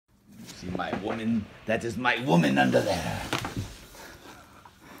See my woman? That is my woman under there.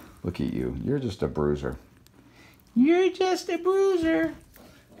 Look at you. You're just a bruiser. You're just a bruiser.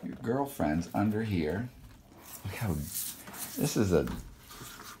 Your girlfriend's under here. Look how... This is a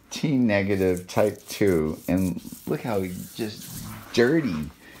T-negative type 2. And look how just dirty.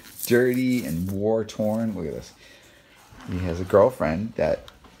 Dirty and war-torn. Look at this. He has a girlfriend that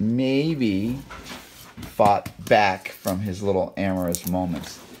maybe fought back from his little amorous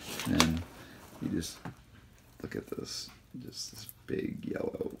moments. And you just... Look at this. Just this big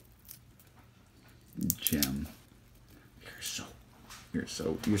yellow gem. You're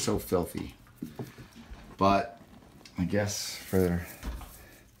so filthy. But I guess for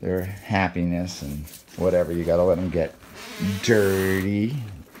their happiness and whatever, you gotta let them get dirty.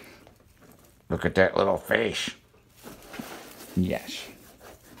 Look at that little face. Yes.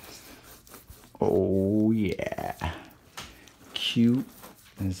 Oh yeah. Cute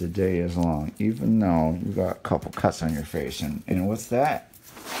as the day is long. Even though you got a couple cuts on your face. And what's that?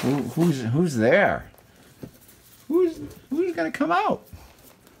 Who's there? Who's gonna come out?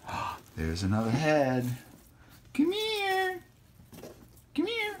 Oh, there's another head. Come here. Come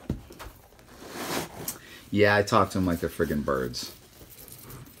here. Yeah, I talk to them like they're friggin' birds.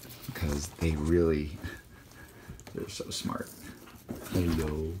 Because they're so smart.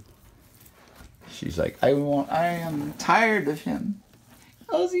 Hello. She's like, I am tired of him.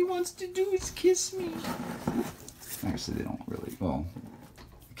 All he wants to do is kiss me. Actually, they don't really, well,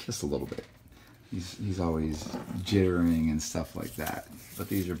 kiss a little bit. He's always jittering and stuff like that. But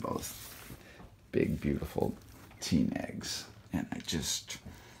these are both big, beautiful teen eggs. And I just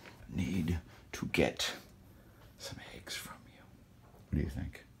need to get some eggs from you. What do you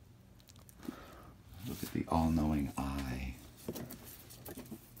think? Look at the all-knowing eye.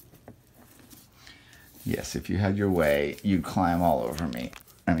 Yes, if you had your way, you'd climb all over me.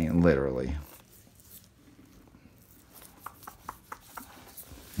 I mean, literally.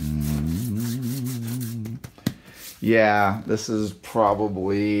 Yeah, this is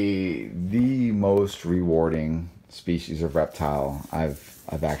probably the most rewarding species of reptile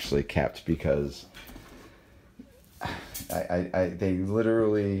I've actually kept, because they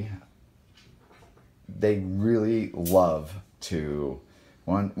really love to,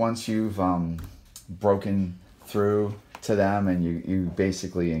 once you've broken through to them and you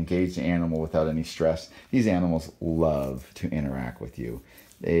basically engage the animal without any stress, these animals love to interact with you.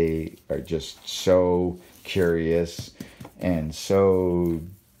 They are just so curious and so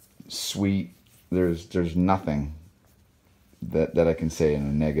sweet. There's nothing that I can say in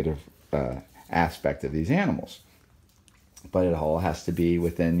a negative aspect of these animals. But it all has to be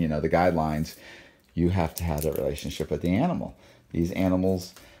within, the guidelines. You have to have a relationship with the animal. These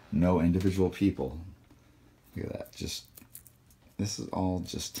animals know individual people. Look at that. This is all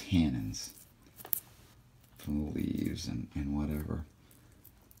just tannins from the leaves and whatever.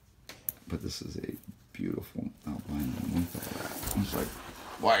 But this is a beautiful albino with all that. He's like,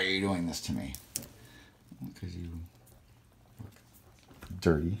 why are you doing this to me? Because you look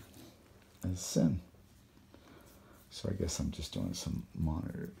dirty as sin. So I guess I'm just doing some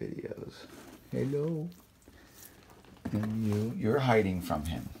monitor videos. Hello. And you're hiding from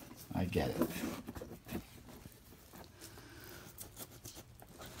him. I get it.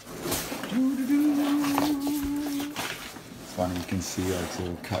 It's funny, you can see like a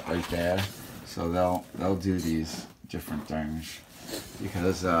little cut right there. So they'll do these different things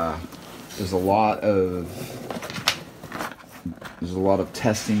because there's a lot of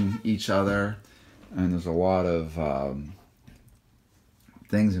testing each other, and there's a lot of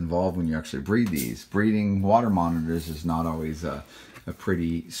things involved when you actually breed these. Breeding water monitors is not always a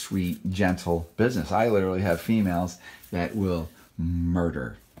pretty sweet, gentle business. I literally have females that will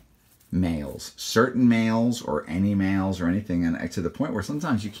murder males, certain males or any males or anything, and to the point where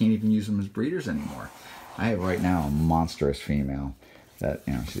sometimes you can't even use them as breeders anymore. I have right now a monstrous female that,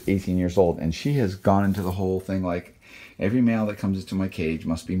 she's 18 years old, and she has gone into the whole thing like every male that comes into my cage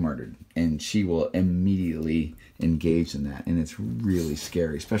must be murdered, and she will immediately engage in that, and it's really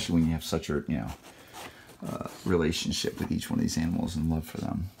scary, especially when you have such a relationship with each one of these animals and love for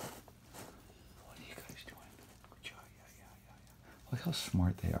them. What are you guys doing? Look how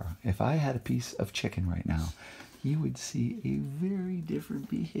smart they are. If I had a piece of chicken right now, you would see a very different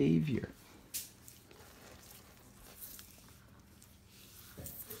behavior.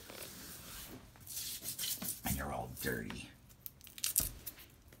 And you're all dirty.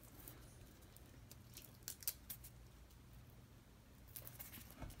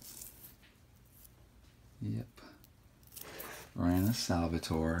 Yep. Rana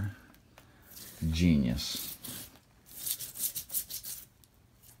Salvatore. Genius.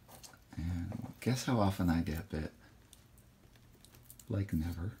 Guess how often I get bit? Like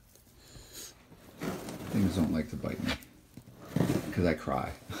never. Things don't like to bite me because I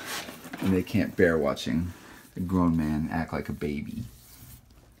cry. And they can't bear watching a grown man act like a baby.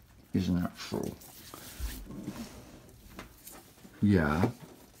 Isn't that true? Yeah.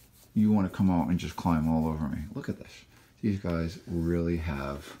 You want to come out and just climb all over me. Look at this. These guys really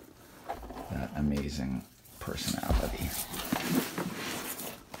have that amazing personality.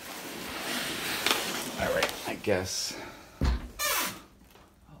 All right, I guess I'll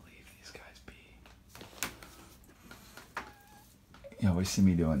leave these guys be. You always see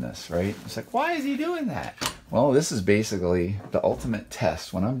me doing this, right? It's like, why is he doing that? Well, this is basically the ultimate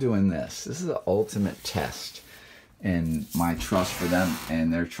test. When I'm doing this, this is the ultimate test in my trust for them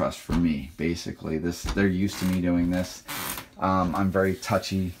and their trust for me. Basically, they're used to me doing this. I'm very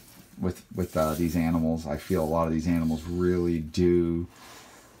touchy with these animals. I feel a lot of these animals really do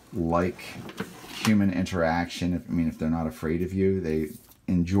like human interaction. I mean, if they're not afraid of you, they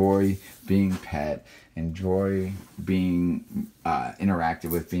enjoy being pet, enjoy being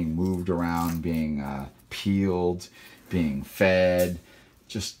interacted with, being moved around, being peeled, being fed,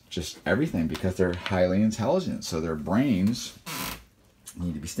 just everything, because they're highly intelligent, so their brains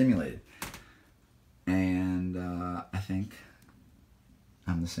need to be stimulated. And I think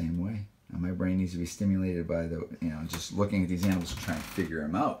I'm the same way. And my brain needs to be stimulated by just looking at these animals and trying to figure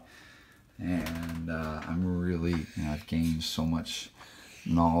them out. And I'm really, I've gained so much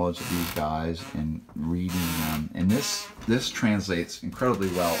knowledge of these guys and reading them. And this translates incredibly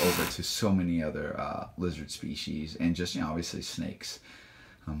well over to so many other lizard species, and just, obviously snakes.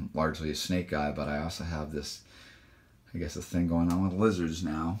 I'm largely a snake guy, but I also have this, I guess, a thing going on with lizards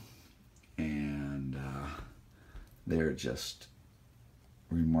now. And they're just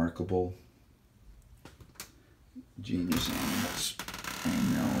remarkable, genius animals. I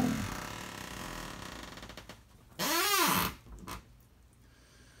know.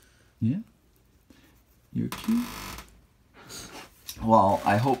 Yeah, you're cute. Well,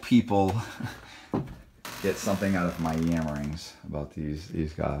 I hope people get something out of my yammerings about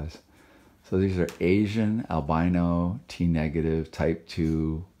these guys. So these are Asian albino T-negative type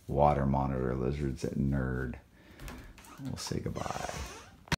 2 water monitor lizards at Nerd. We'll say goodbye.